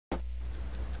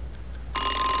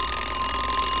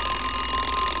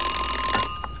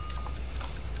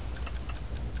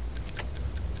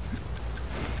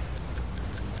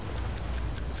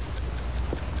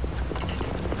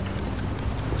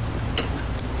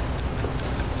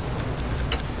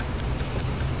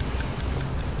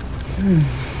No,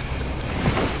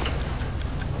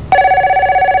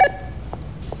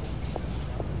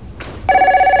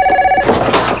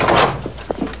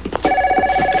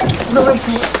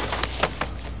 Rachel.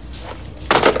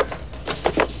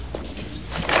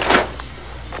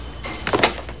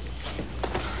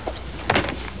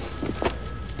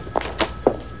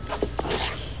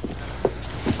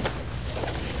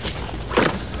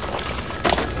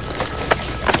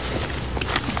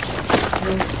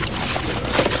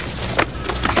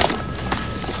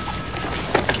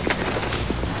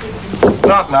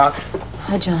 Knock, knock.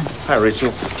 Hi, John. Hi, Rachel.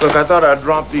 Look, I thought I'd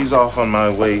drop these off on my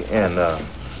way in.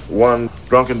 One,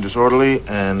 drunk and disorderly,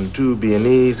 and two,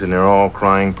 B&Es, and they're all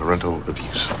crying parental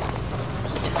abuse.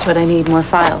 Just what I need, more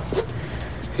files.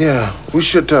 Yeah, we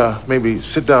should maybe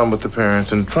sit down with the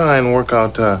parents and try and work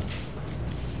out,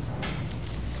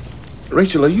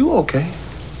 Rachel, are you okay?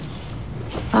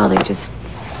 Oh, they just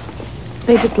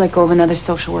let go of another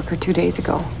social worker 2 days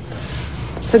ago.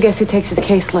 So guess who takes his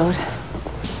caseload?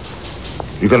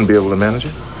 You gonna be able to manage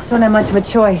it? Don't have much of a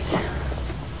choice.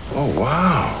 Oh,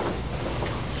 wow.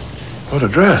 What a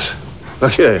dress.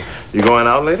 Okay, you going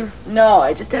out later? No,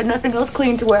 I just had nothing else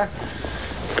clean to wear.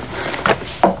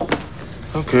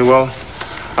 Okay, well,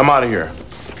 I'm out of here.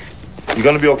 You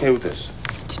gonna be okay with this?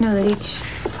 Did you know that each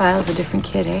file's a different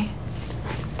kid, eh?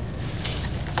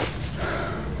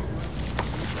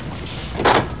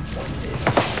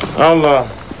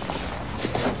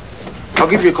 I'll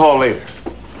give you a call later.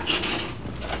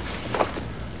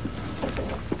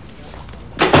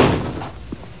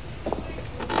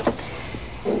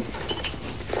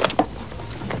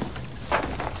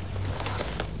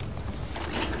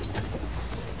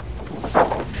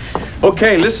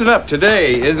 Okay, listen up.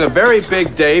 Today is a very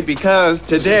big day because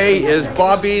today is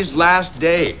Bobby's last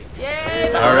day.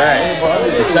 Yay, all right. Hey, Bobby.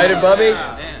 Excited, Bobby?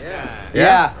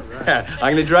 Yeah. I'm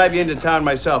going to drive you into town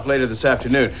myself later this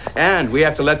afternoon. And we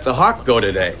have to let the Hawk go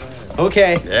today.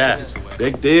 Okay. Yeah.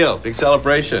 Big deal. Big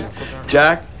celebration.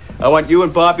 Jack, I want you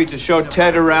and Bobby to show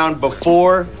Ted around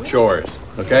before chores.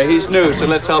 Okay? He's new, so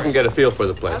let's help him get a feel for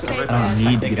the place. I don't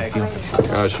need to get a feel for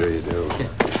it. Oh, sure you do.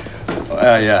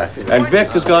 Yeah. And Vic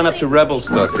has gone up to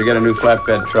Revelstoke to get a new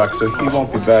flatbed truck, so he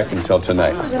won't be back until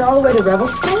tonight. Is it all the way to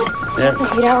Revelstoke? Yeah. That's an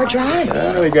 8-hour drive.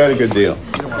 Yeah, we got a good deal.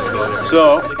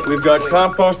 So, we've got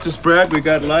compost to spread, we've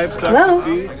got livestock Hello? to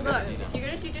feed. You're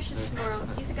gonna do dishes tomorrow.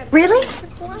 Really?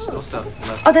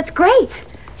 Oh, that's great.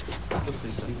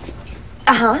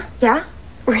 Uh-huh, yeah.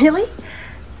 Really?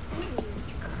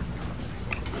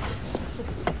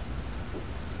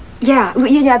 Yeah,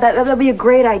 that'll be a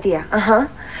great idea. Uh-huh.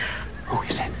 Who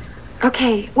is it?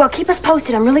 Okay, well, keep us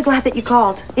posted. I'm really glad that you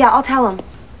called. Yeah, I'll tell him.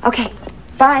 Okay,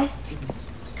 bye.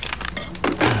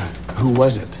 Who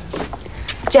was it?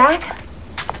 Jack?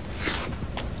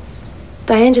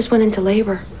 Diane just went into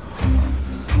labor.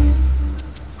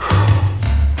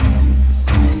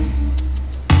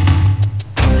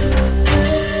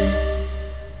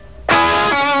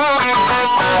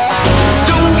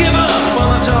 Don't give up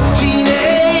on a tough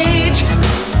teenage.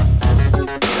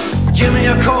 Give me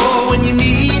a call when you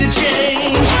need a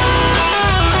change.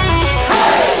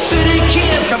 Hey! City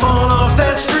kids, come on off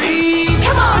that street.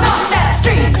 Come on off that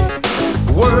street.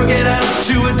 Work it out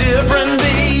to a different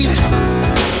beat.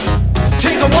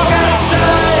 Take a walk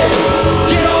outside.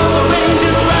 Get on the range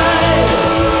and ride.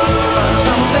 Find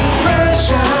something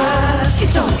precious.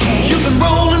 It's okay. You can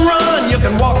roll and run. You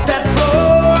can walk that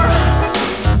floor.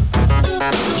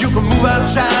 You can move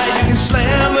outside. You can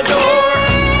slam the door.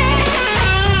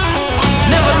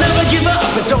 Never give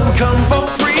up. It don't come for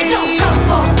free. It don't come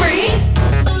for free.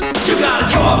 You gotta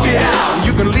talk it out.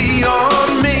 You can lean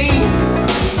on me.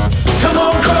 Come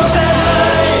on, cross that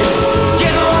line.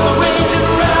 Get on the range and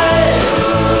ride.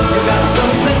 You got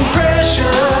something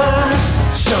precious.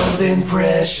 Something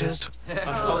precious.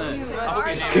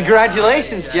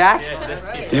 Congratulations, Jack.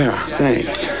 Yeah,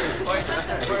 thanks.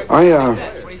 I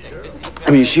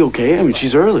mean, is she okay? I mean,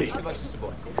 she's early.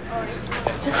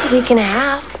 Just a week and a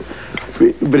half.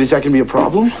 But is that gonna be a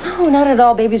problem? No, not at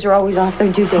all. Babies are always off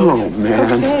their due date. Oh, man.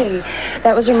 It's okay.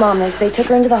 That was her mom. They took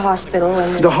her into the hospital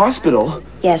and... The hospital?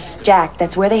 Yes, Jack.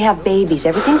 That's where they have babies.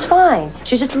 Everything's fine.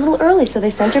 She was just a little early, so they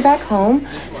sent her back home.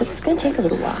 So it's gonna take a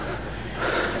little while.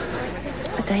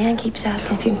 But Diane keeps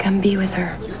asking if you can come be with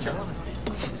her.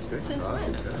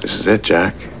 This is it,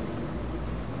 Jack.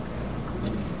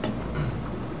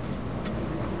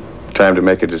 Time to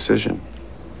make a decision.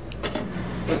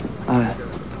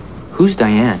 Who's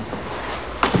Diane?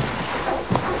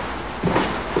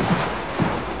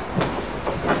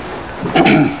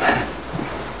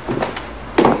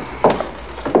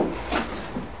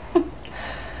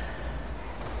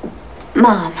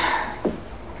 Mom.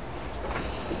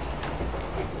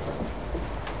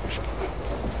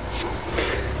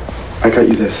 got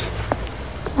you this.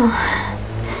 Oh.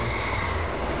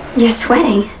 You're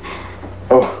sweating.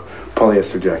 Oh,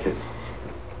 polyester jacket.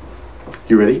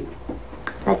 You ready?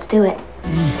 Let's do it.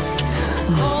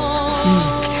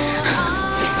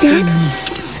 Dad?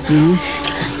 Your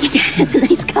dad has a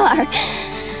nice car.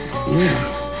 Yeah.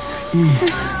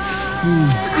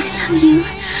 I love you.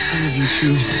 I love you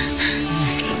too.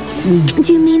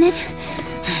 Do you mean it?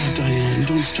 Oh, Diane,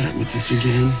 don't start with this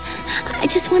again. I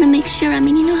just want to make sure. I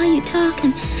mean, you know how you talk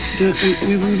and...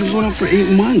 We've been going out for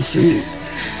 8 months. I mean,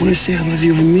 when I say I love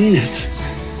you, I mean it.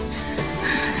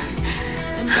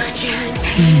 Oh, Chad.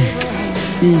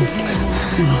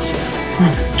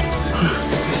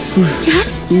 Chad?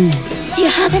 Do you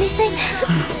have anything?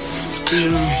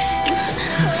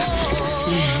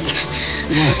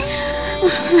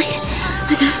 What?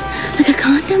 Like a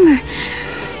condom or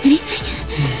anything?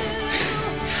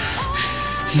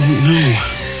 No.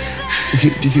 Do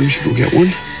you think we should go get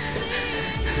one?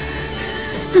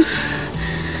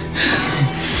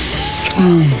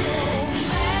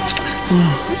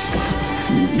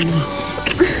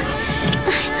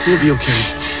 You'll be okay.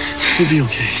 You'll be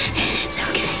okay. It's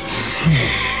okay.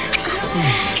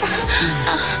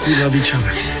 We love each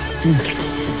other.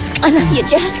 I love you,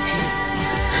 Jack.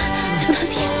 I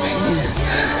love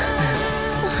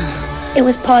you. It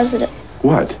was positive.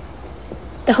 What?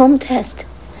 The home test.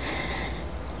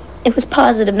 It was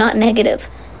positive, not negative.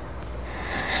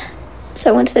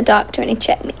 So I went to the doctor and he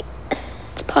checked me.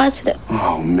 It's positive.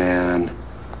 Oh, man.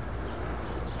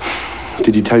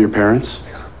 Did you tell your parents?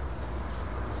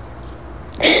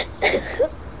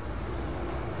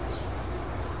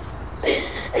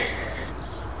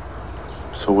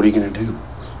 So what are you gonna do?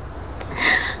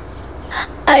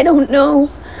 I don't know.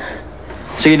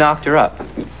 So you knocked her up?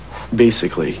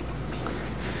 Basically.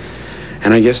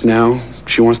 And I guess now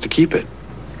she wants to keep it.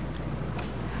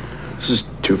 This is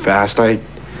too fast. I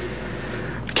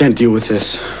can't deal with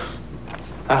this.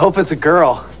 I hope it's a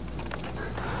girl.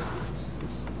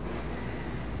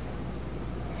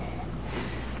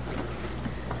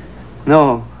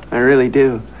 No, I really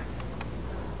do.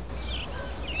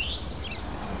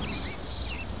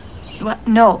 What?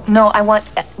 No, I want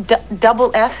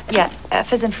double F. Yeah,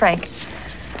 F as in Frank.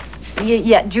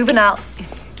 Yeah, juvenile.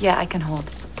 Yeah, I can hold.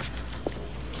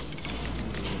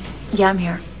 Yeah, I'm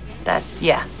here.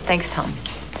 Yeah, thanks, Tom.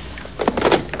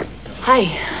 Hi.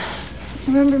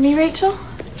 Remember me, Rachel?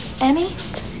 Annie?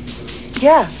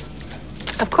 Yeah,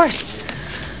 of course.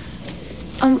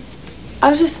 I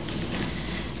was just,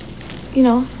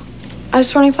 I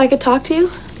was wondering if I could talk to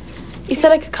you. You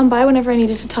said I could come by whenever I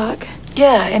needed to talk.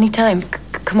 Yeah, anytime.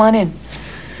 Come on in.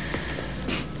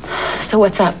 So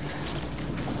what's up?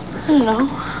 I don't know.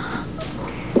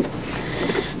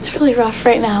 It's really rough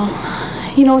right now.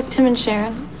 With Tim and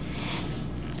Sharon.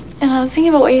 And I was thinking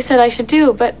about what you said I should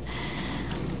do, but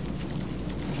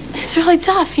it's really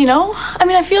tough, I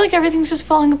mean, I feel like everything's just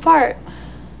falling apart.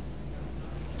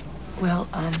 Well,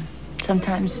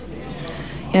 sometimes,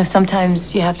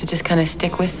 sometimes you have to just kind of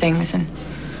stick with things and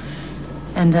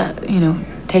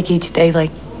take each day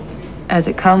like as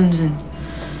it comes. And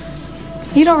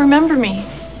you don't remember me?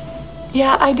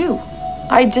 Yeah, I do.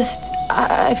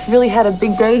 I've really had a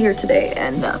big day here today,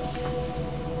 and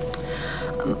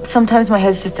sometimes my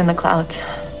head's just in the clouds.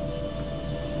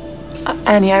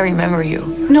 Annie, I remember you.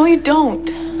 No, you don't.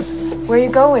 Where are you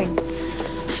going?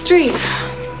 Street.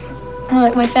 I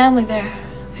like my family there.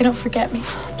 They don't forget me.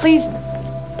 Please.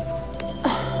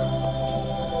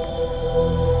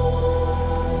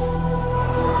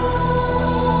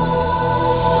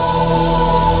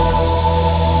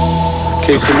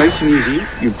 Okay, so nice and easy.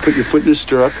 You put your foot in the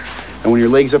stirrup, and when your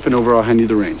leg's up and over, I'll hand you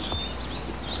the reins.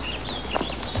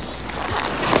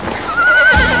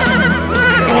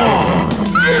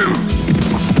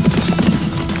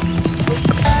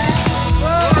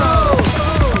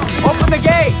 Open the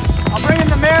gate! I'll bring in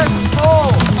the mare's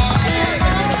soul!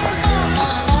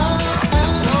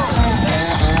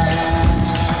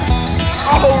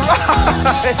 All right!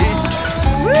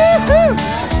 Woo-hoo!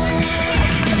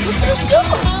 Look at him go!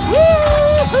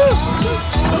 Woo-hoo!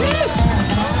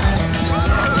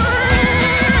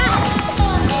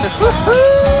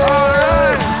 All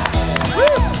right!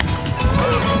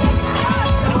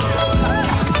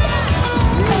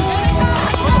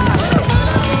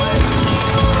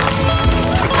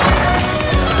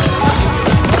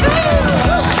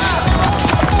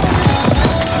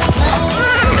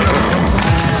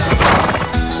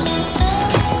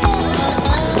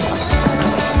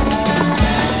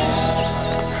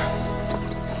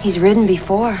 He's ridden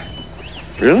before.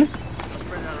 Really?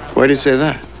 Why did you say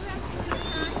that?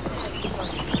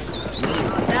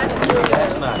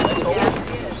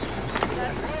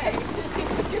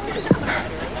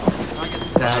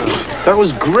 That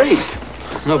was great.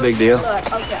 No big deal.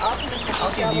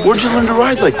 Where'd you learn to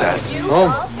ride like that?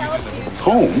 Home.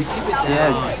 Home?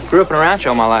 Yeah, grew up in a ranch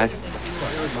all my life.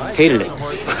 Hated it.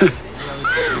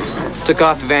 Took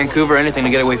off to Vancouver, anything to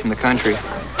get away from the country.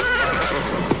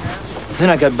 Then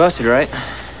I got busted, right?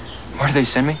 Where did they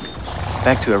send me?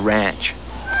 Back to a ranch.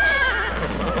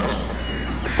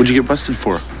 What'd you get busted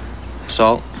for?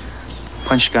 Assault.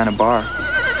 Punched a guy in a bar.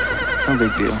 No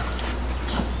big deal.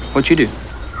 What'd you do?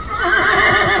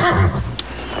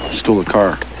 Stole a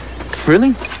car.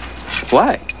 Really?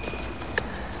 Why?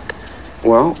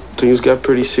 Well, things got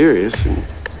pretty serious, and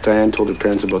Diane told her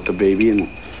parents about the baby, and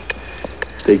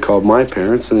they called my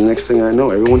parents, and the next thing I know,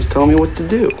 everyone's telling me what to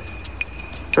do.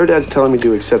 Her dad's telling me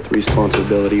to accept the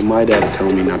responsibility. My dad's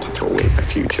telling me not to throw away my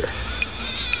future.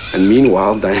 And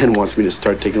meanwhile, Diane wants me to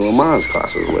start taking Lamar's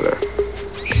classes with her.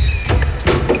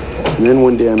 And then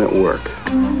one day I'm at work,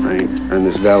 right? I'm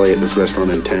this valet at this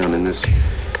restaurant in town, and this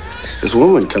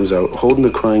woman comes out holding a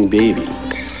crying baby.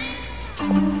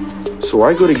 So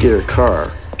I go to get her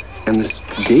car, and this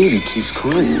baby keeps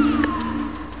crying.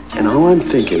 And all I'm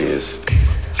thinking is,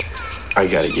 I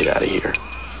gotta get out of here.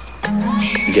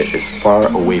 Get as far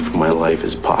away from my life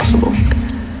as possible.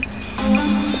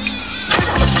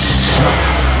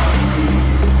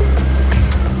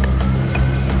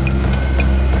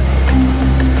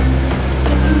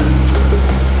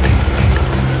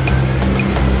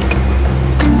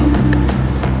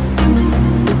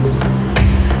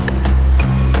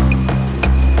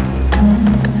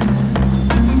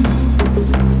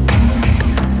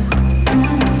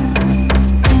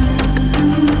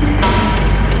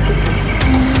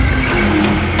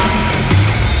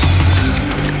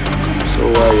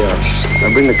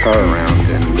 I bring the car around,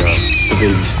 and the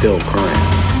baby's still crying.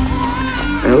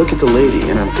 And I look at the lady,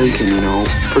 and I'm thinking, you know,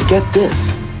 forget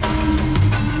this.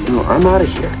 You know, I'm out of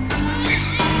here.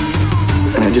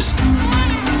 And I just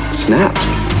snapped.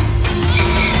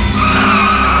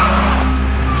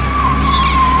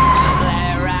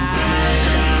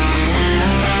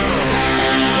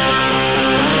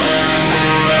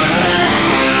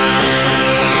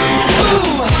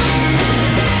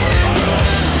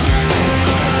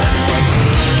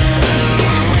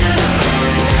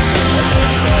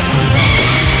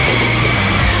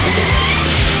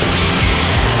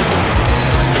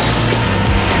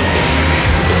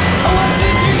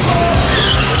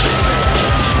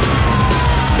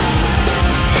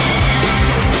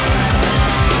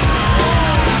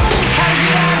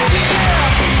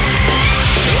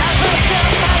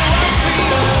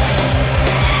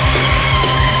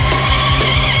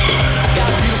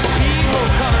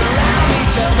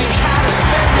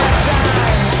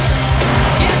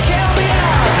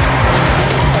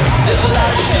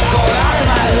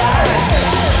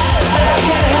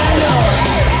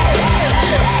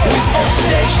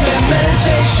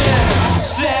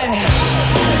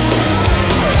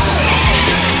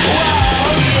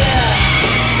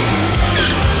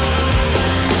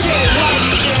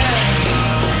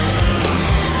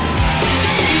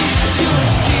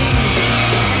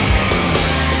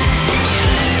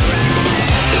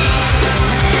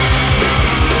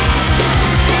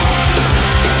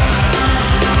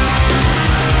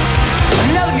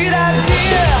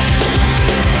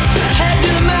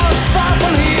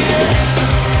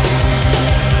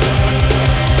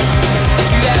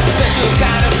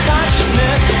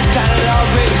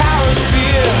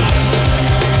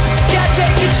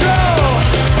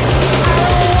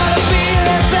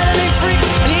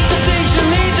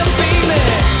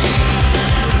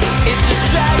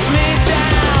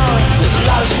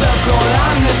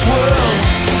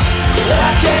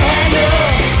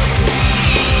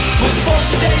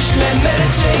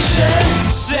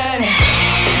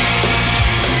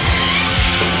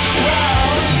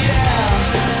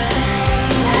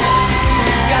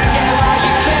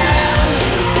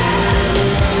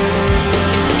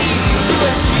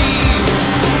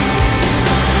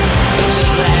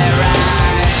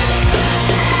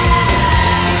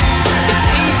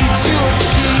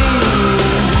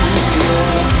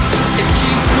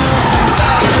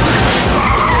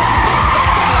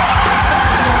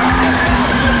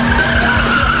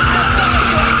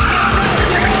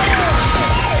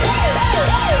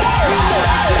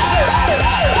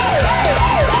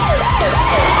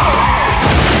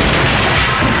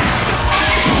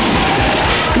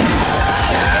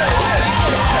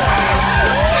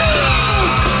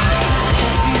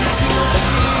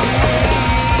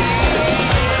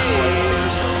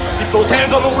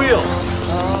 Hands on the wheel.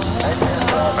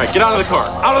 All right, get out of the car.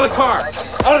 Out of the car.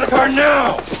 Out of the car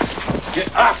now.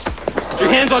 Get up. Put your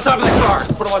hands on top of the car.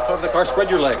 Put them on top of the car. Spread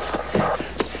your legs.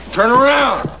 Turn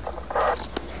around.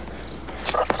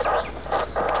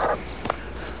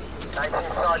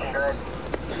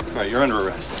 All right, you're under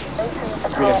arrest.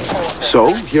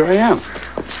 So, here I am.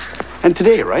 And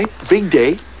today, right? Big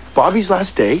day. Bobby's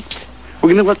last day. We're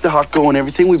gonna let the hawk go and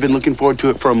everything. We've been looking forward to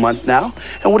it for a month now.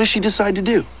 And what does she decide to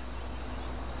do?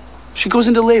 She goes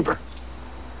into labor.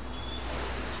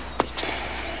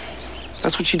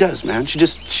 That's what she does, man. She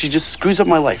just screws up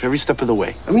my life every step of the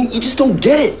way. I mean, you just don't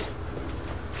get it.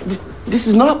 This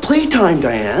is not playtime,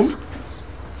 Diane.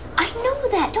 I know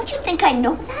that. Don't you think I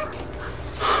know that?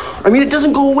 I mean, it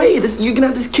doesn't go away. You're gonna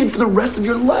have this kid for the rest of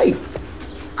your life.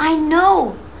 I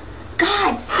know.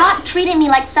 God, stop treating me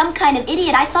like some kind of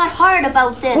idiot. I thought hard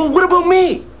about this. Well, what about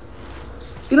me?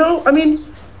 You know, I mean,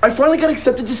 I finally got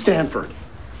accepted to Stanford.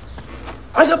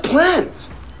 I got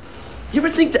plans. You ever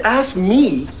think to ask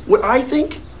me what I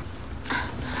think?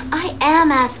 I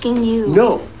am asking you.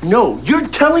 No, you're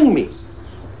telling me.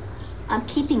 I'm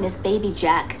keeping this baby,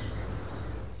 Jack.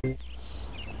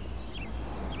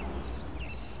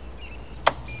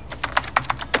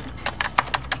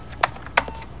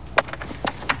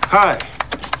 Hi.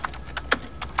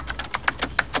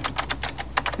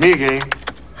 Me again.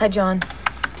 Hi, John.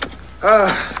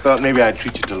 Thought maybe I'd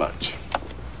treat you to lunch.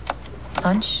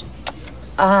 Lunch?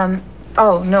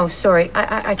 Oh, no, sorry.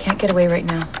 I can't get away right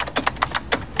now.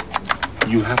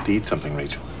 You have to eat something,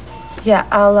 Rachel. Yeah,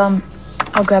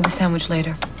 I'll grab a sandwich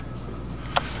later.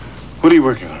 What are you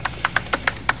working on?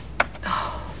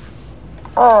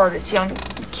 Oh, this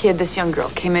young girl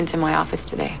came into my office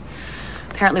today.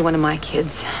 Apparently one of my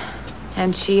kids.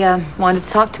 And she, wanted to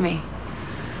talk to me.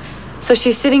 So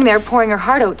she's sitting there pouring her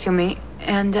heart out to me,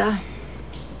 and,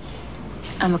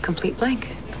 I'm a complete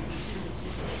blank.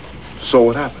 So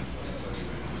what happened?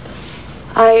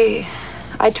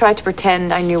 I tried to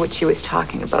pretend I knew what she was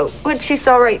talking about, but she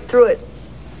saw right through it.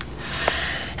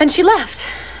 And she left.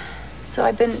 So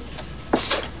I've been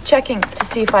checking to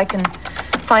see if I can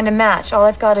find a match. All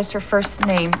I've got is her first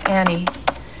name, Annie,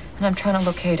 and I'm trying to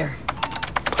locate her.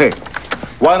 Hey,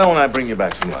 why don't I bring you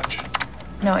back some lunch?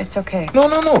 No, it's okay. No.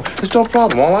 It's no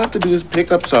problem. All I have to do is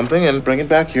pick up something and bring it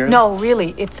back here. No,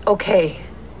 really, it's okay.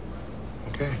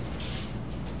 Okay.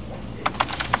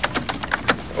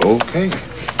 Okay.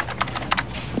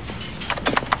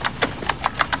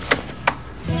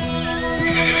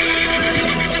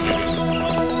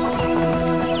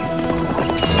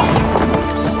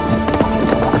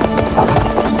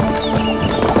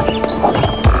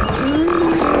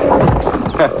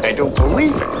 I don't believe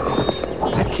it.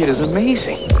 That kid is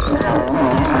amazing.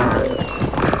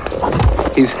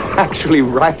 He's actually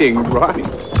writing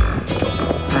rhymes.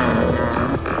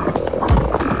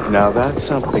 Now that's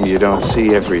something you don't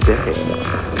see every day.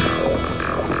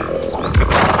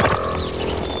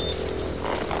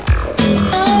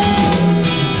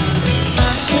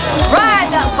 Ride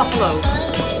that buffalo!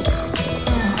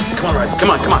 Come on, Ryder. Come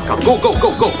on.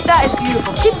 Go. That is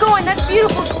beautiful. Keep going, that's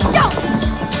beautiful. Jump!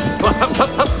 Come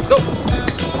on, up, go.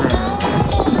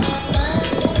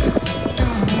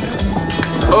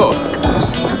 Oh.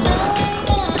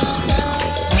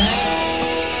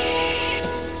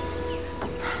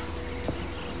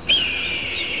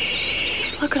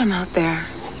 Just look at him out there.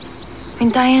 I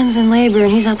mean, Diane's in labor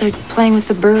and he's out there playing with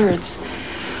the birds.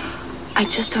 I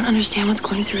just don't understand what's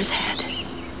going through his head.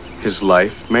 His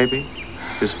life, maybe?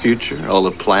 His future? All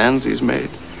the plans he's made?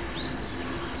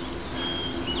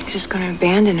 He's just going to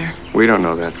abandon her. We don't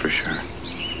know that for sure.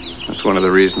 That's one of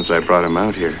the reasons I brought him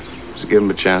out here. To give him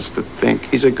a chance to think.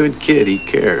 He's a good kid. He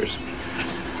cares.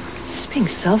 Just being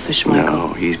selfish, Michael.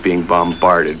 No, he's being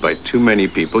bombarded by too many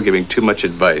people giving too much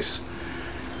advice.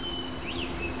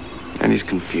 And he's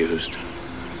confused.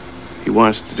 He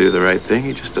wants to do the right thing.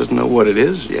 He just doesn't know what it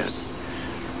is yet.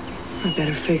 We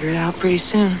better figure it out pretty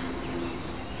soon.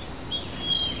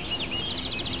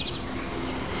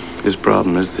 His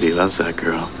problem is that he loves that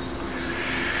girl.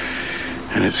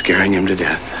 And it's scaring him to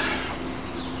death.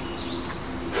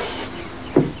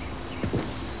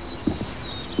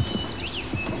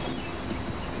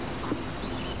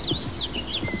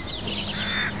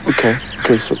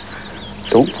 Okay, so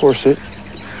don't force it.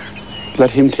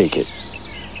 Let him take it.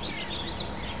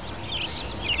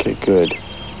 Okay, good.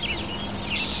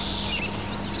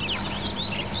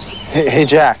 Hey,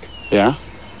 Jack. Yeah?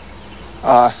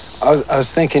 I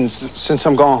was thinking, since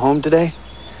I'm going home today,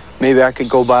 maybe I could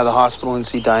go by the hospital and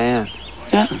see Diane.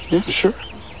 Yeah, sure.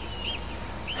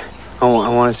 I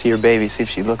want to see your baby, see if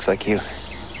she looks like you.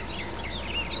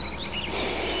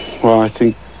 Well, I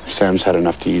think Sam's had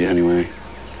enough to eat anyway.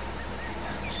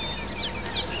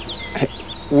 Hey,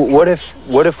 what if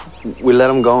we let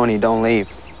him go and he don't leave?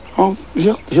 Oh,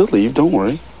 he'll leave, don't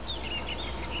worry.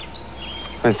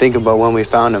 And think about when we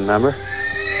found him, remember?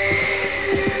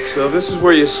 So this is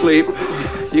where you sleep.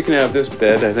 you can have this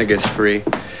bed. I think it's free.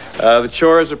 The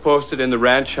chores are posted in the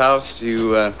ranch house.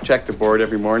 You check the board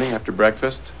every morning after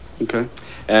breakfast. Okay.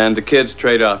 And the kids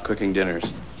trade off cooking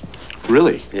dinners.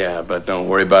 Really? Yeah, but don't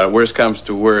worry about it. Worst comes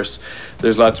to worst.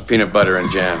 There's lots of peanut butter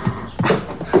and jam.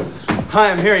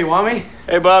 Hi, I'm here. You want me?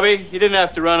 Hey, Bobby, you didn't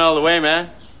have to run all the way, man.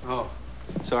 Oh,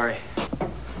 sorry.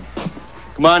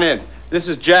 Come on in. This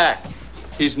is Jack.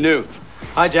 He's new.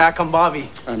 Hi, Jack. I'm Bobby.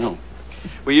 I know.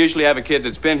 We usually have a kid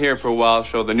that's been here for a while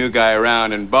show the new guy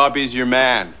around, and Bobby's your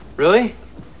man. Really?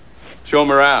 Show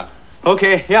him around.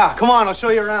 Okay, yeah. Come on, I'll show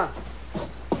you around.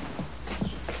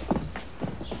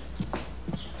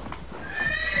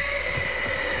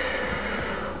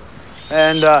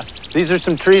 And these are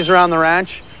some trees around the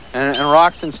ranch, and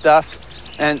rocks and stuff,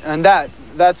 and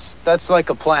that's like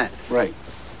a plant. Right.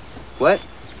 What?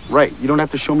 Right. You don't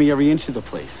have to show me every inch of the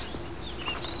place.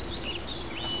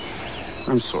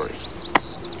 I'm sorry.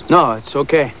 No, it's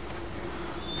okay.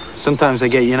 Sometimes I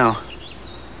get, you know,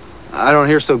 I don't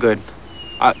hear so good.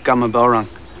 I got my bell rung.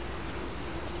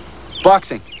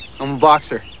 Boxing. I'm a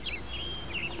boxer.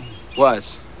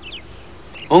 Was.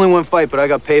 Only one fight, but I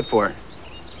got paid for it.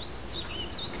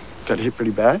 Got hit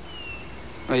pretty bad?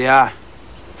 Oh, yeah.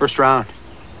 First round.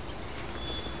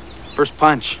 First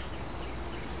punch.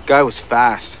 Guy was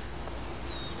fast.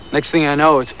 Next thing I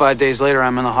know, it's 5 days later,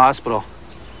 I'm in the hospital.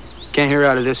 Can't hear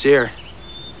out of this ear.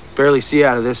 Barely see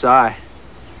out of this eye.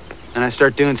 And I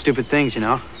start doing stupid things, you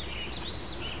know?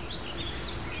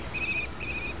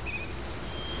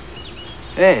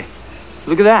 Hey,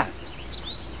 look at that.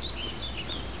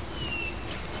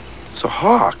 It's a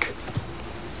hawk.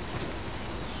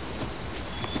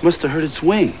 Must have hurt its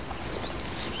wing.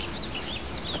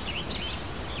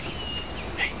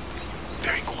 Hey,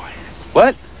 very quiet.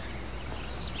 What?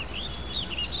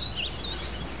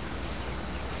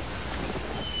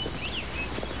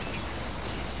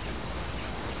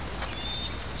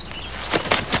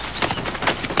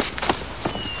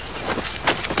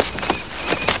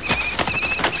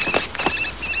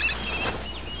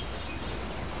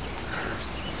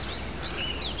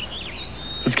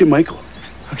 Let's get Michael.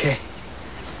 Okay.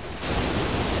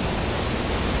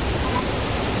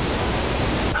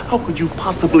 How could you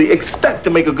possibly expect to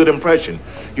make a good impression?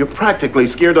 You practically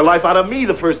scared the life out of me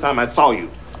the first time I saw you.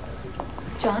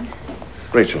 John?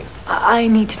 Rachel. I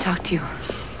need to talk to you.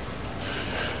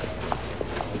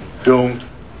 Don't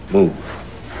move.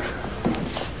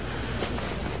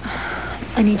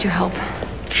 I need your help.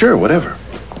 Sure, whatever.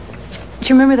 Do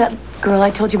you remember that girl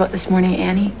I told you about this morning,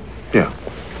 Annie? Yeah.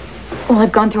 Well,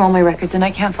 I've gone through all my records and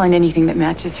I can't find anything that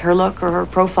matches her look or her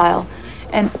profile.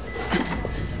 And,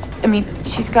 I mean,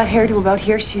 she's got hair to about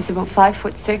here. She's about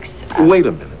 5'6". Wait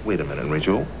a minute,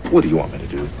 Rachel. What do you want me to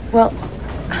do? Well,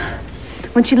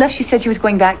 when she left, she said she was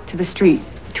going back to the street,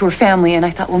 to her family, and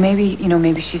I thought, well, maybe, you know,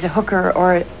 maybe she's a hooker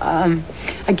or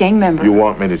a gang member. You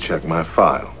want me to check my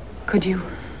file? Could you?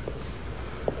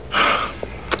 I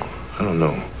don't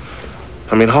know.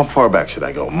 I mean, how far back should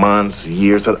I go? Months,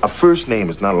 years? A first name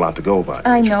is not a lot to go by.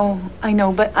 I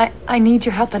know, but I need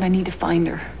your help and I need to find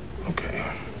her. Okay.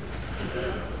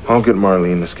 I'll get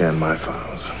Marlene to scan my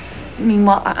files.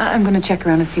 Meanwhile, I'm going to check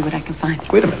around and see what I can find.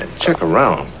 Wait a minute. Check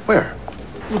around? Where?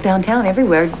 Well, downtown,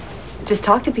 everywhere. Just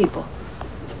talk to people.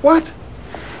 What?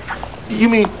 You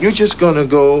mean you're just going to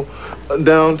go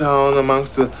downtown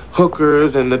amongst the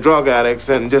hookers and the drug addicts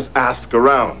and just ask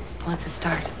around? Well, that's a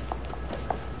start.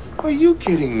 Are you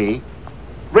kidding me?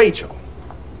 Rachel?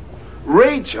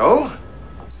 Rachel?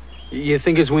 You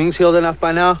think his wing's healed enough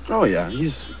by now? Oh, yeah.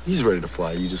 He's ready to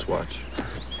fly. You just watch.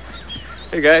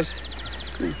 Hey, guys.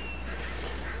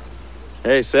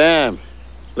 Hey, Sam.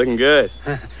 Looking good.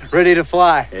 Ready to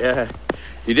fly. Yeah.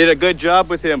 You did a good job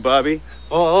with him, Bobby.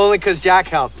 Well, only because Jack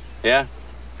helped. Yeah?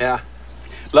 Yeah.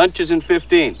 Lunch is in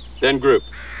 15, then group.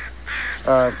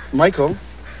 Michael?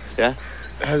 Yeah?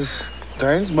 Has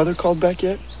Diane's mother called back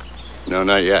yet? No,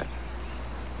 not yet.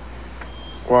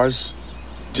 Well, I was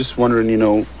just wondering, you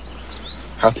know,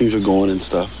 how things are going and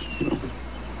stuff, you know.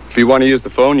 If you want to use the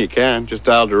phone, you can. Just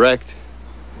dial direct.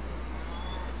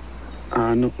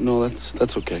 No,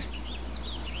 that's okay.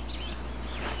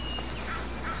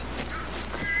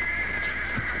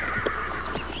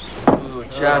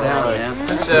 Chow down, man.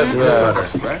 That's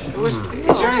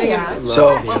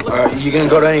So, are you going to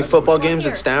go to any football games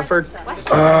at Stanford?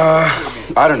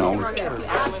 I don't know.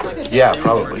 Yeah,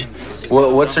 probably.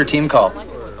 What's their team called?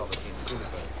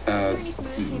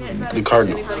 The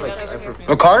Cardinal.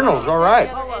 The Cardinals, all right.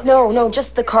 No,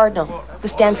 just the Cardinal. The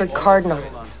Stanford Cardinal.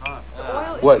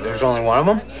 What, there's only one of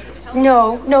them?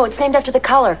 No, it's named after the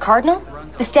color. Cardinal?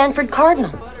 The Stanford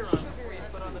Cardinal.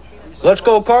 Let's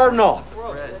go Cardinal.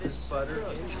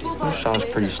 This sounds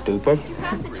pretty stupid.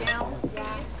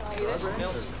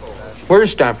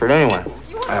 Where's Stanford, anyway?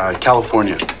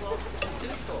 California.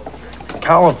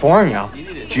 California?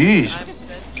 Jeez.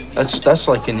 That's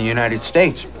like in the United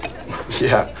States.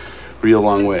 Yeah, real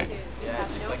long way.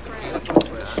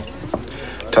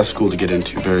 Tough school to get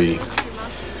into, very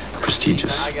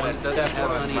prestigious.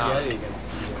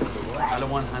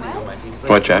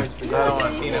 What, Jack?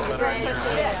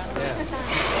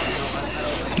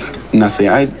 Nothing.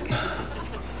 I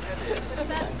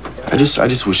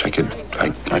just wish I could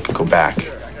go back,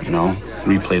 you know,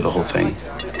 replay the whole thing.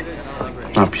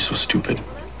 Not be so stupid.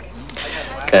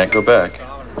 Can't go back.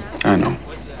 I know.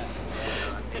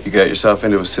 You got yourself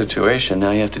into a situation,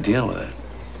 now you have to deal with it.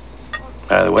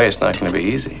 By the way, it's not going to be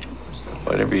easy.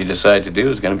 Whatever you decide to do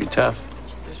is going to be tough.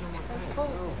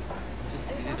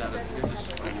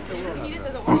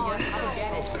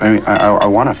 I mean, I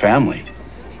want a family.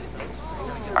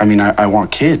 I mean, I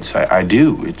want kids. I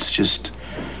do. It's just,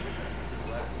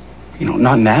 you know,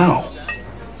 not now.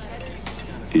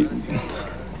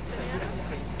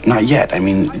 Not yet. I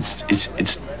mean,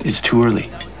 it's too early.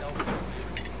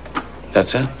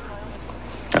 That's it?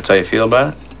 That's how you feel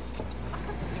about it?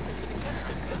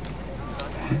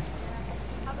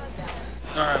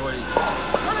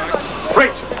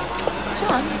 Rachel!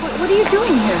 John, what are you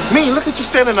doing here? Me, look at you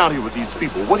standing out here with these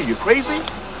people. What are you, crazy?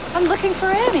 I'm looking for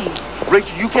Annie.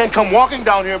 Rachel, you can't come walking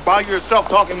down here by yourself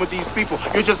talking with these people.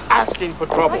 You're just asking for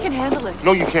trouble. I can handle it.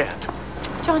 No, you can't.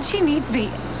 John, she needs me.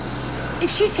 If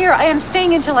she's here, I am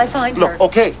staying until I find her. Look,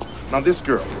 okay. Now, this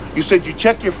girl, you said you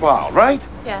checked your file, right?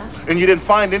 Yeah. And you didn't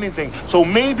find anything. So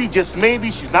maybe, just maybe,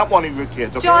 she's not one of your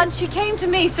kids, okay? John, she came to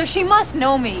me, so she must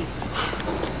know me.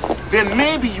 Then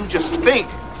maybe you just think.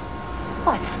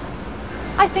 What?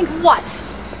 I think what?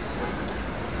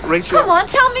 Rachel. Come on,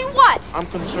 tell me what? I'm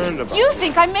concerned about You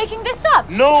think I'm making this up?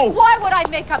 No. Why would I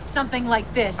make up something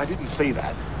like this? I didn't say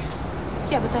that.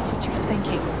 Yeah, but that's what you're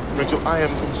thinking. Rachel, I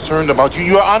am concerned about you.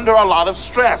 You're under a lot of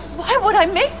stress. Why would I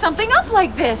make something up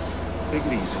like this? Take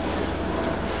it easy.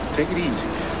 Take it easy.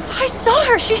 I saw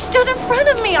her. She stood in front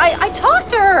of me. I talked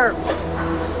to her. What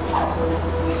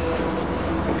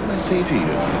can I say to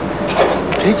you?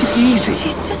 Take it easy.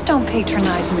 Jeez, just don't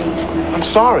patronize me. I'm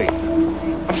sorry.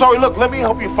 I'm sorry. Look, let me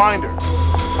help you find her.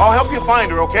 I'll help you find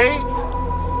her, okay?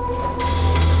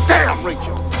 Damn,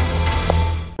 Rachel.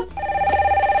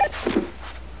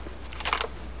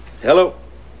 Hello.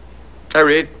 Hi,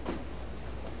 Reid.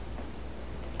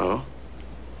 Oh?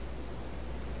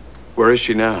 Where is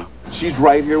she now? She's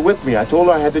right here with me. I told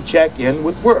her I had to check in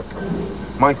with work.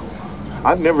 Michael,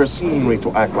 I've never seen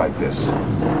Rachel act like this.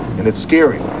 And it's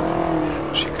scary.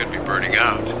 She could be burning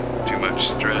out. Too much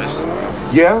stress.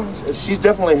 Yeah, she's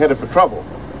definitely headed for trouble.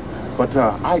 But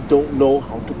I don't know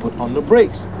how to put on the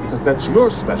brakes, because that's your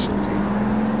specialty.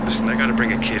 Listen, I gotta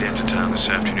bring a kid into town this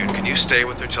afternoon. Can you stay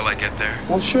with her till I get there?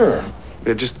 Well, sure.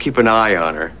 Yeah, just keep an eye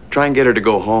on her. Try and get her to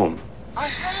go home. I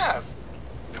have.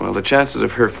 Well, the chances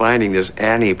of her finding this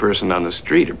Annie person on the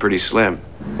street are pretty slim.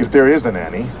 If there is an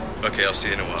Annie. Okay, I'll see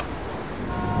you in a while.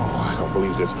 Oh, I don't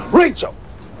believe this. Rachel!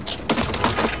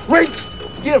 Rachel!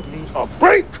 Give me a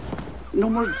break! No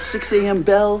more 6 a.m.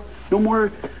 bell. No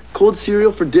more cold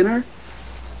cereal for dinner.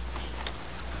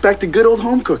 Back to good old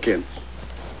home cooking.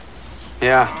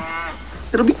 Yeah.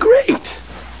 It'll be great.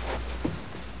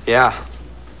 Yeah.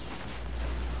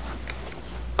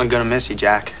 I'm gonna miss you,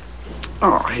 Jack.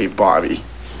 Oh, hey, Bobby.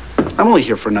 I'm only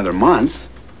here for another month.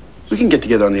 We can get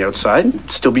together on the outside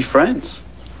and still be friends.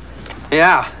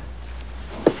 Yeah.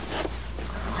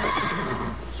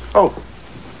 Oh.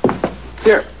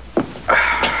 Here.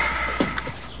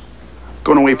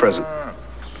 Going away present.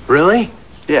 Really?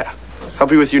 Yeah.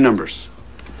 Help you with your numbers.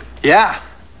 Yeah.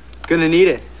 Gonna need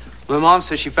it. My mom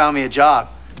says she found me a job.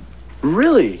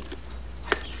 Really?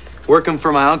 Working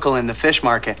for my uncle in the fish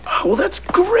market. Oh, well, that's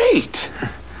great.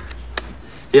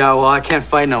 Yeah, well, I can't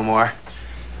fight no more.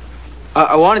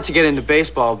 I wanted to get into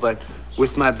baseball, but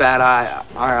with my bad eye,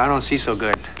 I don't see so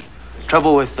good.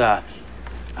 Trouble with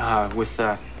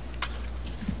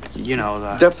you know,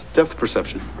 the... Depth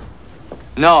perception.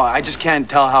 No, I just can't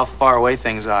tell how far away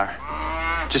things are.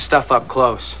 Just stuff up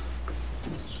close.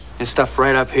 And stuff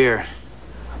right up here.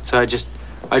 So I just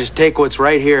take what's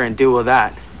right here and deal with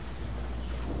that.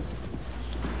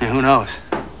 And who knows?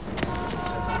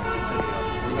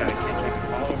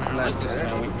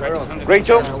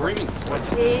 Rachel?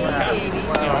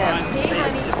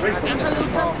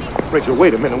 Rachel,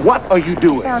 wait a minute. What are you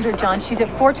doing? Found her, John. She's at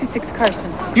 426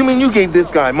 Carson. You mean you gave this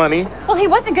guy money? Well, he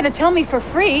wasn't going to tell me for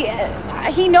free.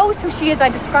 He knows who she is. I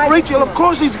described Rachel, her. of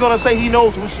course he's going to say he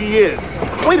knows who she is.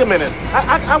 Wait a minute.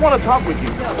 I want to talk with you.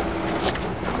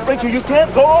 Rachel, you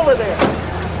can't go over there.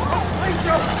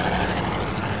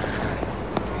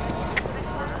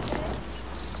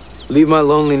 Leave my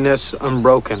loneliness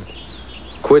unbroken.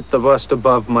 Quit the bust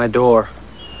above my door.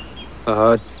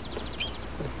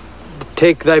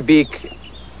 Take thy beak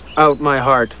out my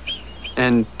heart,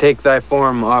 and take thy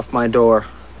form off my door.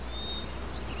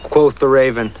 Quoth the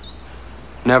raven,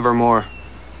 nevermore.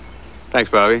 Thanks,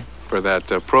 Bobby, for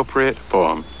that appropriate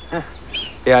poem.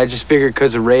 Yeah, I just figured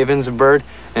because a raven's a bird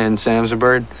and Sam's a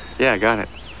bird. Yeah, got it.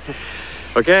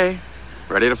 Okay,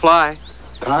 ready to fly.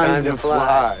 Time to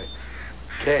fly.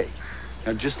 Okay,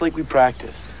 now just like we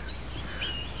practiced.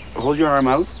 Hold your arm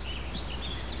out.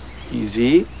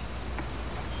 Easy.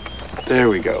 There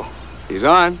we go. He's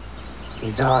on.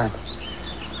 He's on.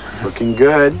 Looking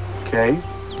good. Okay.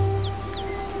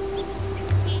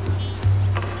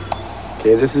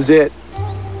 Okay, this is it.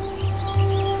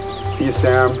 See you,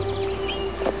 Sam.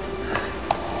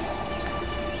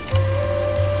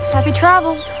 Happy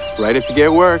travels. Right if you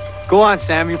get work. Go on,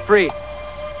 Sam, you're free.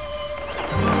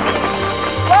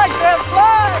 Fly, Sam,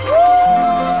 fly!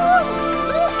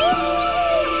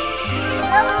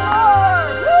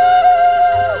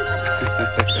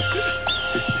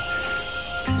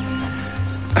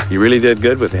 You really did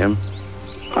good with him.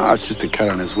 Oh, it's just a cut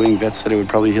on his wing. Vet said it would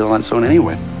probably heal on its own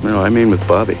anyway. No, I mean with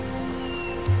Bobby.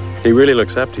 He really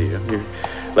looks up to you. You're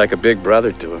like a big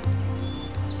brother to him.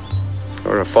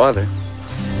 Or a father.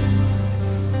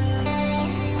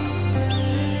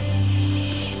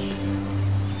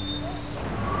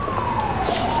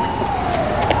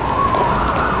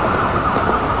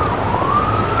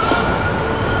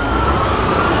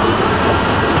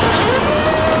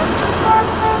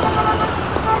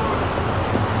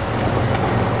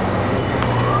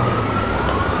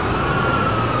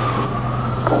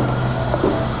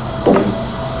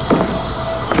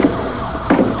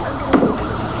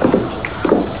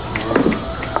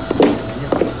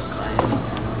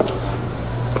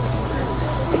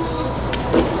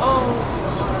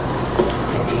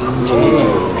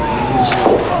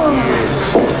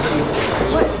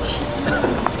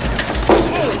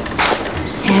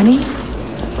 Annie?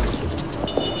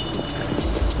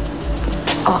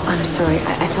 Oh, I'm sorry.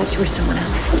 I thought you were someone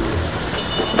else.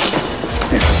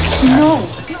 No.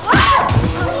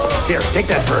 Here, take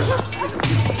that first.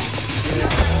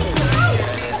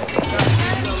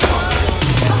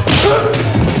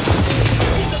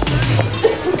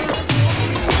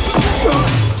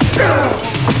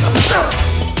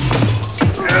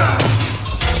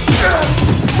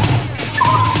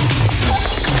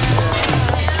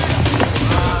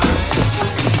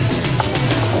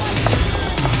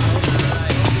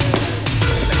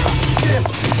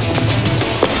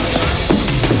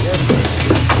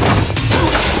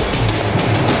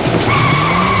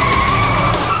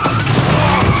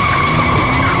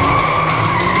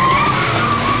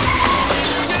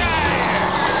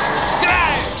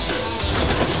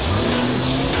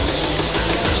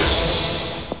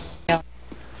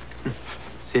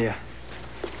 See ya.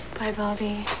 Bye,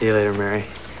 Bobby. See you later, Mary.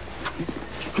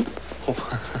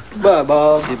 Bye,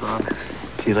 Bob. See you, Bob.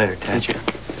 See you later, Ted.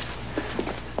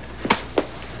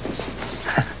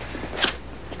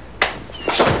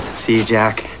 See you,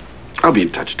 Jack. I'll be in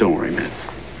touch. Don't worry, man.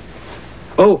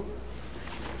 Oh!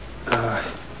 I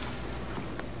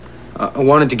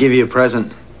wanted to give you a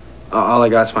present. All I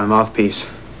got's my mouthpiece.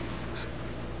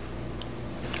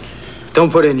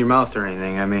 Don't put it in your mouth or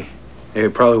anything. I mean,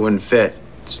 it probably wouldn't fit.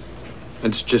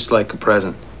 It's just like a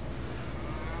present.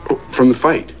 Oh, from the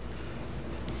fight?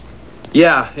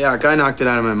 Yeah, a guy knocked it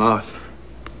out of my mouth.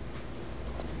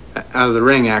 Out of the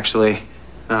ring, actually.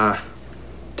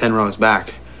 10 rows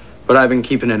back. But I've been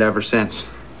keeping it ever since.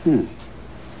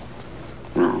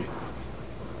 Well,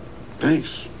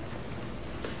 thanks.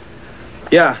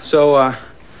 Yeah, so,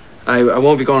 I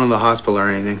won't be going to the hospital or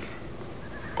anything.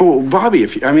 Oh, Bobby,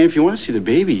 if you want to see the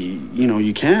baby, you know,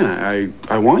 you can.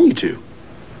 I want you to.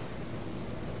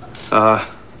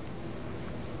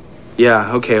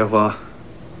 Yeah, okay, well,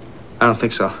 I don't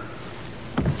think so.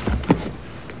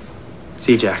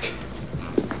 See you, Jack.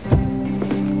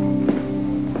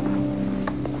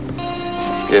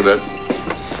 Yeah, bud.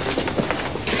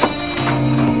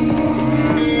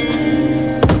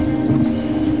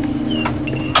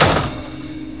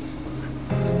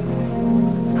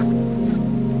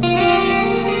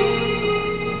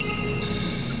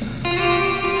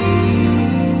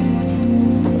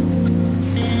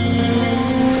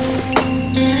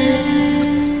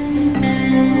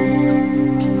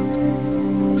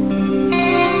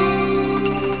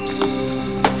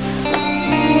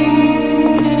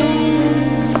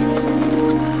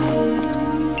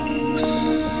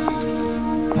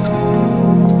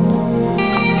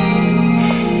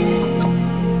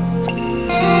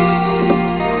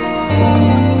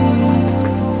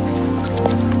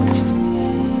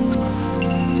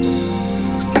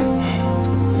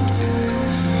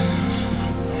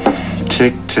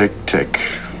 Tick, tick, tick.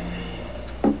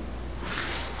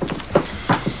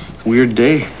 Weird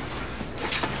day.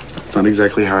 It's not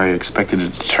exactly how I expected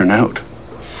it to turn out.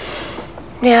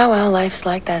 Yeah, well, life's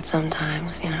like that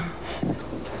sometimes, you know.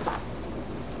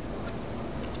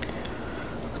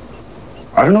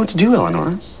 I don't know what to do,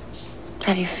 Eleanor.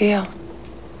 How do you feel?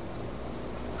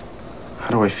 How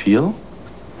do I feel?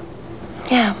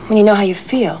 Yeah, when you know how you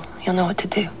feel, you'll know what to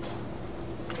do.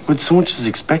 But so much is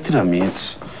expected of me.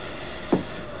 It's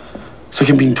like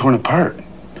I'm being torn apart.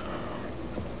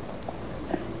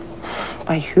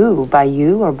 By who? By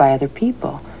you or by other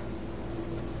people?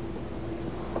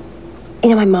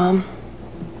 You know my mom?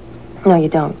 No, you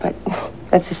don't, but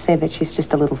let's just say that she's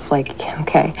just a little flaky,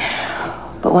 okay?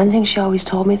 But one thing she always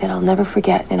told me that I'll never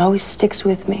forget and always sticks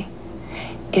with me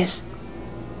is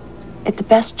that the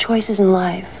best choices in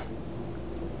life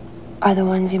are the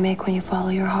ones you make when you follow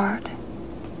your heart.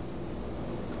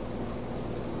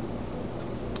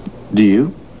 Do you?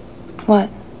 What?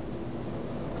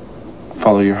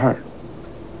 Follow your heart.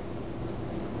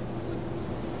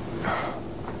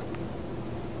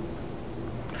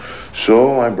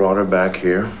 So I brought her back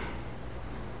here,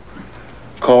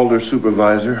 called her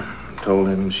supervisor, told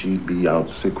him she'd be out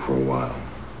sick for a while.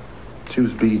 She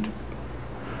was beat,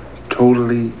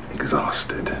 totally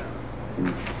exhausted.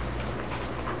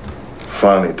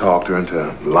 Finally talked her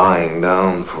into lying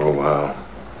down for a while.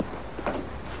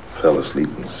 Fell asleep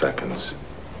in seconds.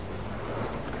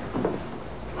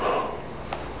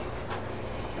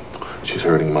 She's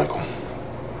hurting, Michael.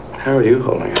 How are you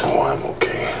holding it? Oh, I'm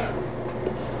okay.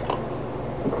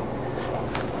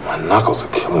 My knuckles are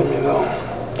killing me, though.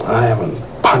 I haven't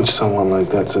punched someone like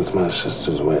that since my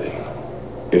sister's wedding.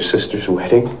 Your sister's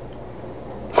wedding?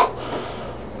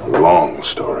 Long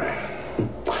story.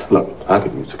 Look, I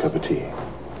could use a cup of tea.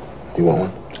 You want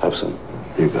one? Have some.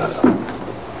 You got it.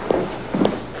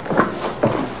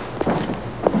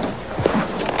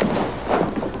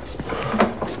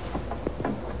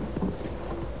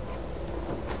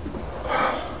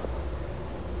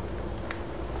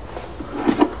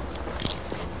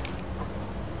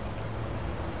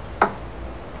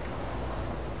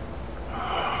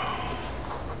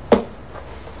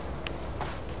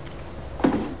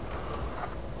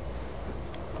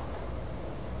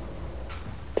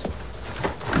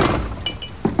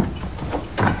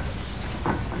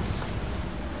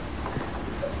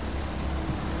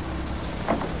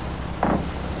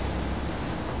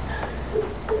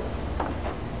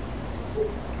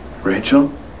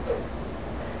 Rachel?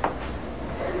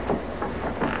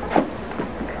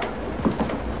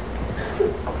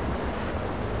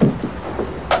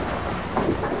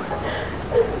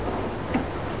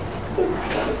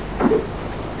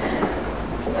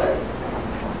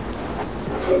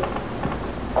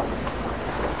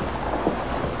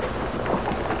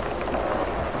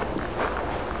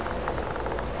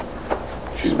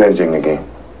 She's binging again.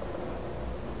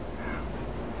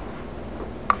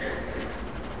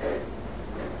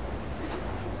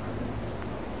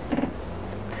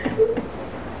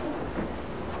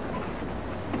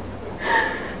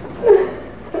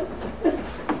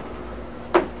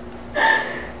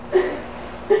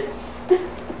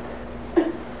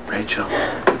 Rachel.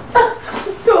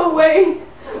 Go away.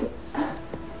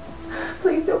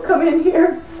 Please don't come in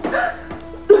here.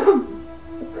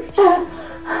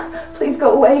 Please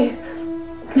go away.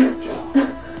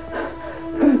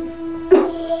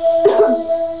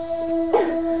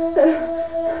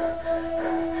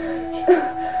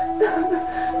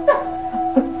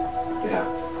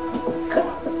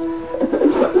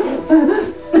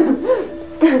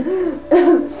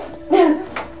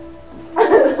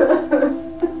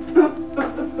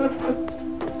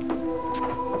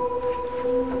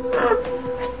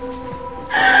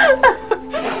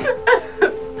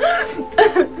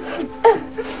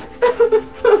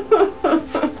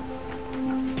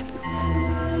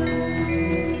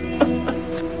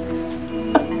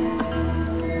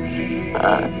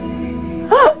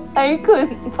 I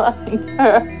couldn't find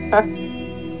her.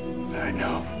 I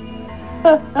know.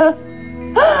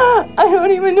 I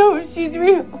don't even know if she's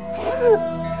real.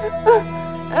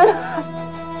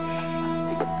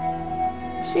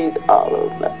 She's all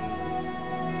over.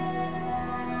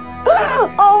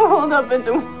 All rolled up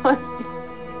into one.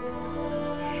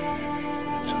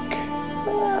 It's okay.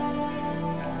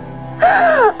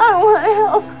 I want to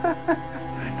help her.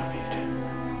 I know you do.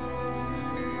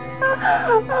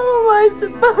 How am I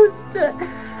supposed to?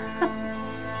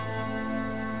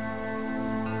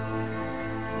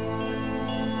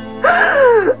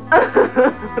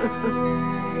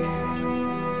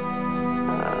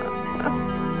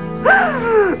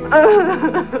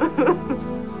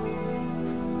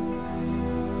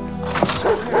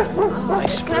 I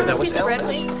swear that was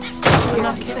Elvis.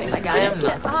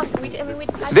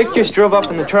 Vic just drove up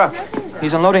in the truck.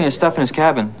 He's unloading his stuff in his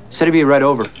cabin. Said he'd be right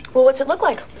over. Well, what's it look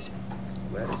like?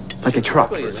 Like a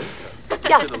truck.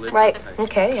 Yeah, right.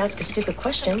 Okay, ask a stupid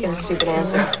question, get a stupid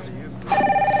answer.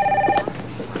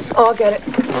 Oh, I'll get it.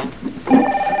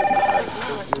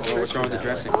 What's wrong with the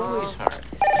dressing?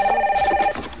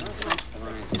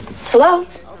 Hello?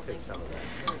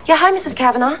 Yeah, hi, Mrs.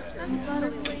 Kavanaugh.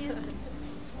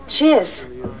 She is.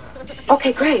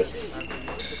 Okay, great.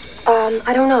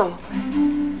 I don't know.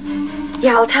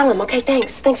 Yeah, I'll tell him. Okay,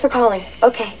 thanks. Thanks for calling.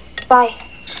 Okay, bye.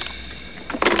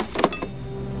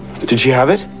 Did she have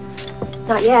it?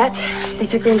 Not yet. They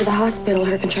took her into the hospital.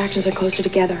 Her contractions are closer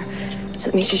together. So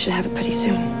that means she should have it pretty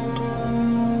soon.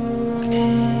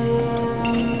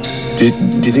 Do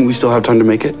you think we still have time to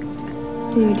make it?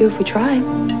 We do if we try.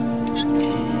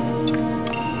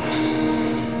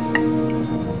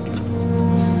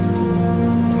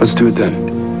 Let's do it then.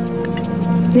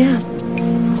 Yeah.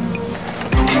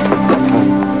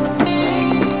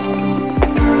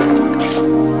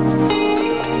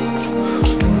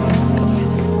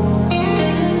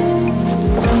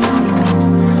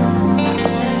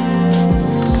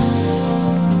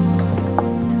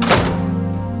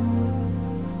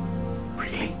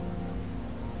 Really?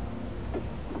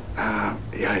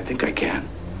 Yeah, I think I can.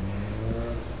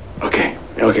 Okay,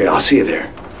 I'll see you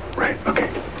there. Right, okay.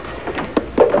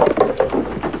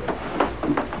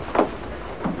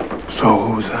 So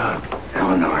who's that?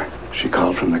 Eleanor. She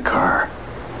called from the car.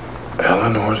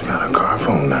 Eleanor's got a car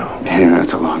phone now. Yeah,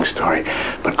 that's a long story.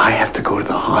 But I have to go to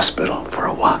the hospital for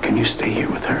a walk. Can you stay here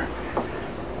with her?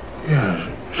 Yeah,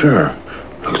 sure.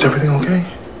 Looks everything okay?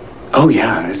 Oh,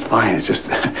 yeah, it's fine. It's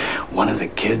just one of the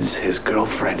kids, his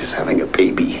girlfriend, is having a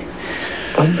baby.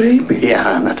 A baby?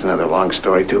 Yeah, and that's another long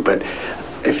story, too. But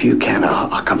if you can,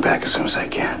 I'll come back as soon as I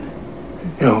can.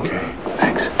 Yeah, okay.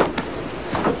 Thanks.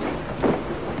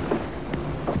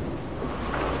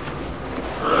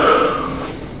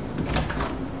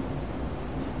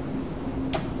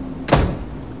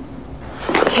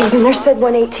 Okay, the nurse said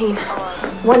 118.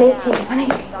 118.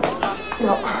 118.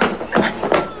 No, come on.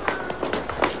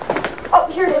 Oh,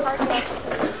 here it is. Okay.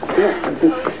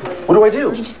 What do I do?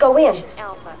 You just go in.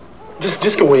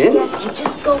 Just go in? Yes, you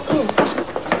just go in.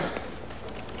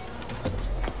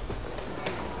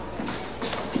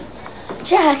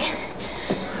 Jack,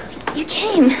 you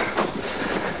came.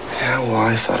 Yeah, well,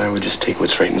 I thought I would just take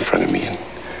what's right in front of me and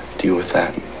deal with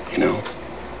that, you know?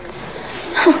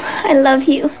 Oh, I love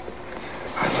you.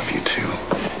 I love you, too.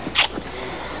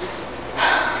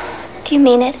 Do you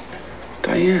mean it?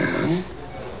 Diane.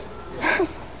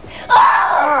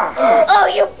 Oh,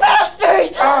 you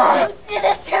bastard! You did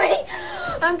this to me!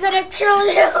 I'm gonna kill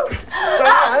you!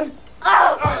 Diane!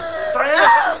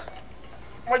 Diane!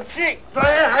 My cheek!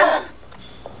 Diane!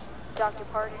 Dr.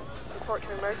 Parton, report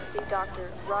to emergency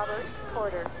Dr. Robert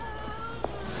Porter.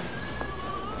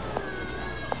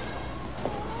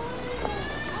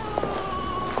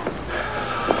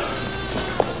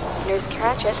 Nurse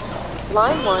Cratchit,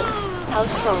 line 1,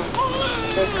 house phone.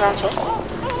 Nurse Cratchit.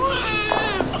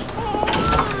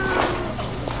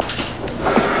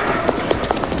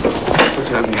 What's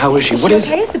happening? How is she? Is What she is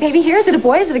okay? it? Is the baby here? Is it a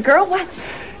boy? Is it a girl? What?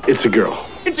 It's a girl.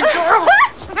 It's a girl.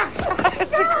 It's a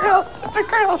girl. It's a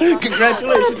girl.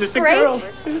 Congratulations, it's a girl.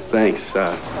 Thanks.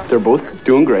 They're both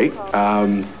doing great.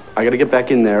 I got to get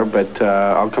back in there, but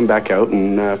I'll come back out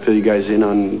and fill you guys in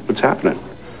on what's happening.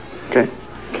 Okay?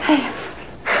 Okay.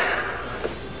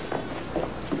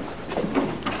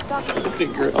 It's a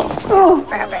girl. Oh,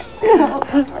 rabbit. Oh,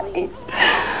 please.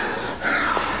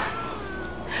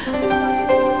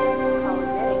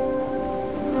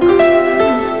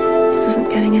 This isn't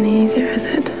getting any easier, is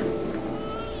it?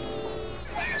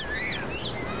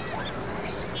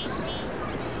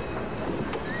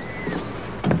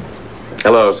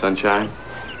 Hello, sunshine.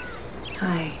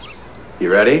 Hi.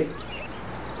 You ready?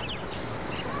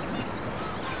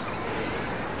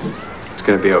 It's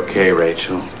gonna be okay,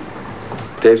 Rachel.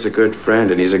 Dave's a good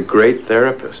friend, and he's a great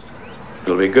therapist.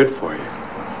 It'll be good for you.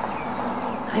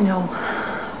 I know.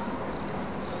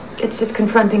 It's just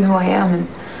confronting who I am and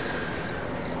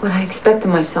what I expect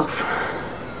of myself.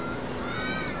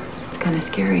 It's kind of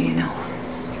scary, you know.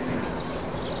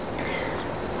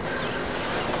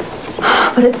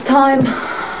 But it's time.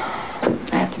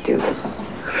 I have to do this.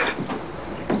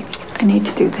 I need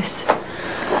to do this.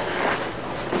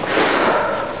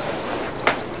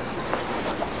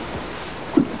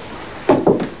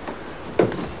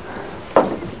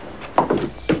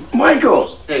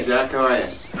 Michael! Hey, Jack, how are you?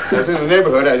 I was in the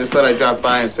neighborhood. I just thought I'd drop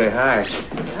by and say hi.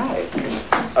 Hi.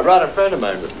 I brought a friend of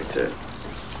mine with me, too.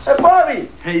 Hey, Bobby!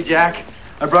 Hey, Jack.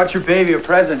 I brought your baby a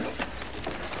present.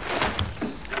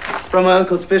 From my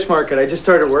uncle's fish market. I just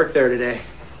started work there today.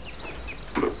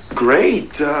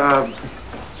 Great.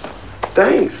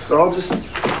 Thanks. I'll just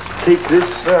take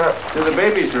this To the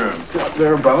baby's room.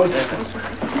 thereabouts.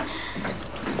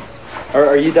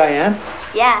 Are you Diane?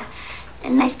 Yeah.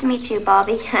 And nice to meet you,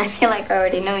 Bobby. I feel like I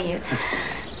already know you.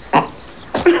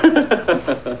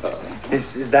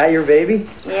 Is that your baby?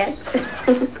 Yes.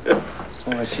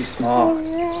 Oh, she's small.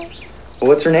 Well,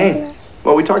 what's her name?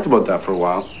 Well, we talked about that for a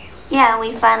while. Yeah,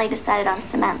 we finally decided on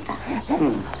Samantha.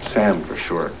 Sam, for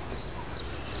short.